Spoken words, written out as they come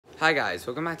Hi guys,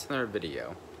 welcome back to another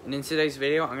video. And in today's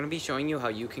video, I'm going to be showing you how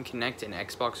you can connect an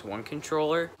Xbox One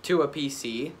controller to a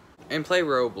PC and play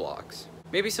Roblox.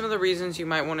 Maybe some of the reasons you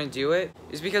might want to do it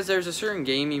is because there's a certain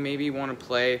game you maybe want to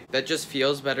play that just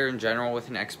feels better in general with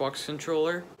an Xbox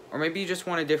controller, or maybe you just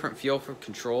want a different feel for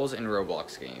controls in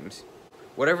Roblox games.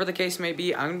 Whatever the case may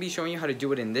be, I'm going to be showing you how to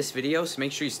do it in this video, so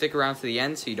make sure you stick around to the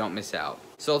end so you don't miss out.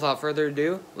 So without further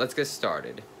ado, let's get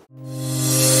started.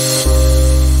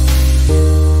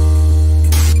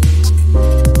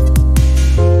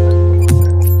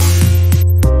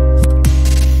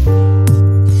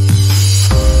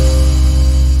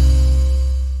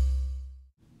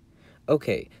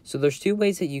 Okay, so there's two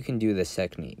ways that you can do this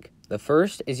technique. The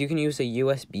first is you can use a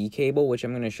USB cable, which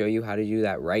I'm going to show you how to do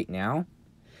that right now.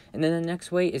 And then the next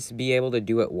way is to be able to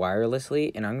do it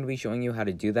wirelessly, and I'm going to be showing you how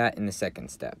to do that in the second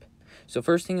step. So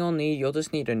first thing you'll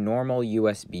just need a normal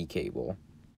USB cable.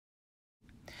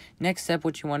 Next step,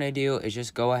 what you want to do is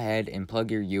just go ahead and plug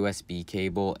your USB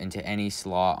cable into any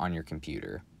slot on your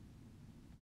computer.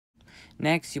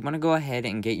 Next, you want to go ahead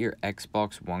and get your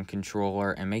Xbox One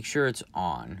controller and make sure it's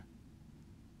on.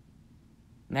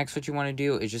 Next, what you want to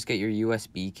do is just get your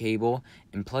USB cable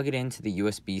and plug it into the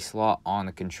USB slot on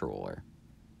the controller.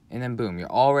 And then boom,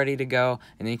 you're all ready to go,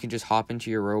 and then you can just hop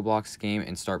into your Roblox game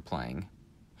and start playing.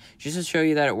 Just to show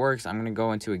you that it works, I'm going to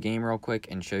go into a game real quick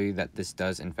and show you that this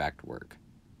does in fact work.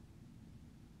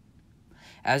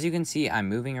 As you can see, I'm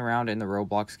moving around in the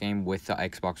Roblox game with the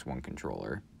Xbox One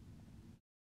controller.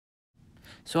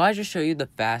 So I just show you the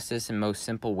fastest and most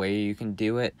simple way you can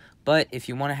do it, but if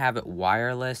you want to have it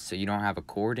wireless so you don't have a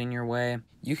cord in your way,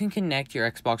 you can connect your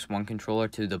Xbox One controller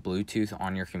to the Bluetooth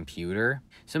on your computer.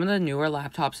 Some of the newer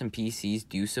laptops and PCs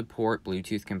do support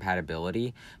Bluetooth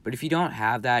compatibility, but if you don't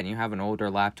have that and you have an older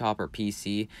laptop or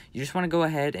PC, you just want to go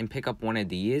ahead and pick up one of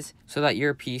these so that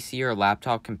your PC or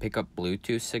laptop can pick up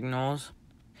Bluetooth signals,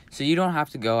 so you don't have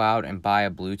to go out and buy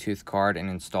a Bluetooth card and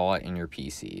install it in your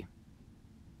PC.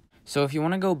 So if you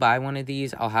want to go buy one of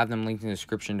these, I'll have them linked in the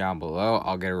description down below.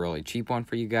 I'll get a really cheap one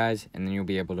for you guys, and then you'll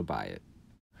be able to buy it.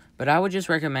 But I would just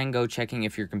recommend go checking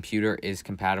if your computer is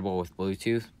compatible with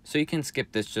Bluetooth, so you can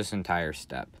skip this entire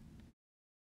step.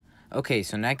 Okay,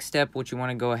 so next step, what you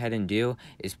want to go ahead and do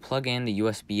is plug in the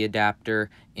USB adapter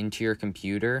into your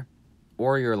computer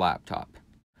or your laptop.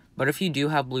 But if you do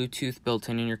have Bluetooth built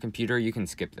in your computer, you can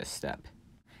skip this step.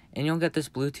 And you'll get this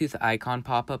Bluetooth icon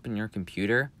pop up in your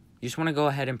computer. You just want to go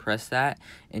ahead and press that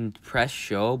and press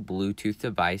show Bluetooth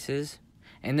devices.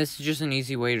 And this is just an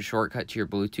easy way to shortcut to your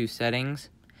Bluetooth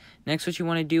settings. Next, what you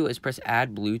want to do is press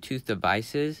add Bluetooth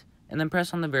devices and then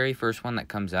press on the very first one that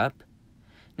comes up.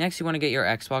 Next, you want to get your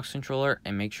Xbox controller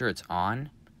and make sure it's on.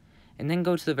 And then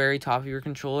go to the very top of your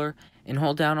controller and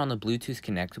hold down on the Bluetooth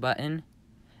connect button.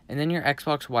 And then your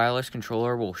Xbox wireless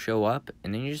controller will show up,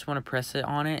 and then you just want to press it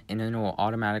on it, and then it will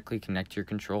automatically connect to your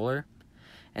controller.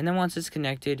 And then once it's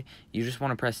connected, you just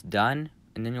want to press done,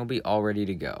 and then you'll be all ready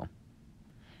to go.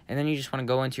 And then you just want to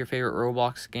go into your favorite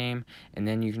Roblox game, and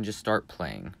then you can just start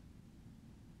playing.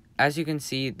 As you can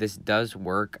see, this does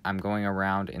work. I'm going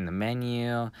around in the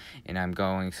menu, and I'm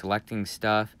selecting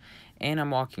stuff, and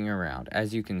I'm walking around,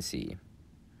 as you can see.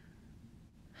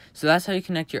 So that's how you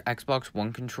connect your Xbox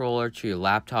One controller to your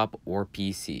laptop or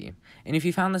PC. And if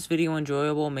you found this video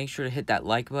enjoyable, make sure to hit that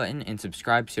like button and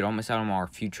subscribe so you don't miss out on our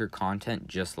future content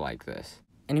just like this.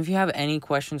 And if you have any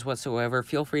questions whatsoever,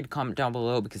 feel free to comment down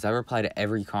below because I reply to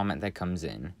every comment that comes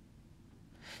in.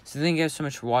 So thank you guys so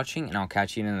much for watching, and I'll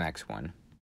catch you in the next one.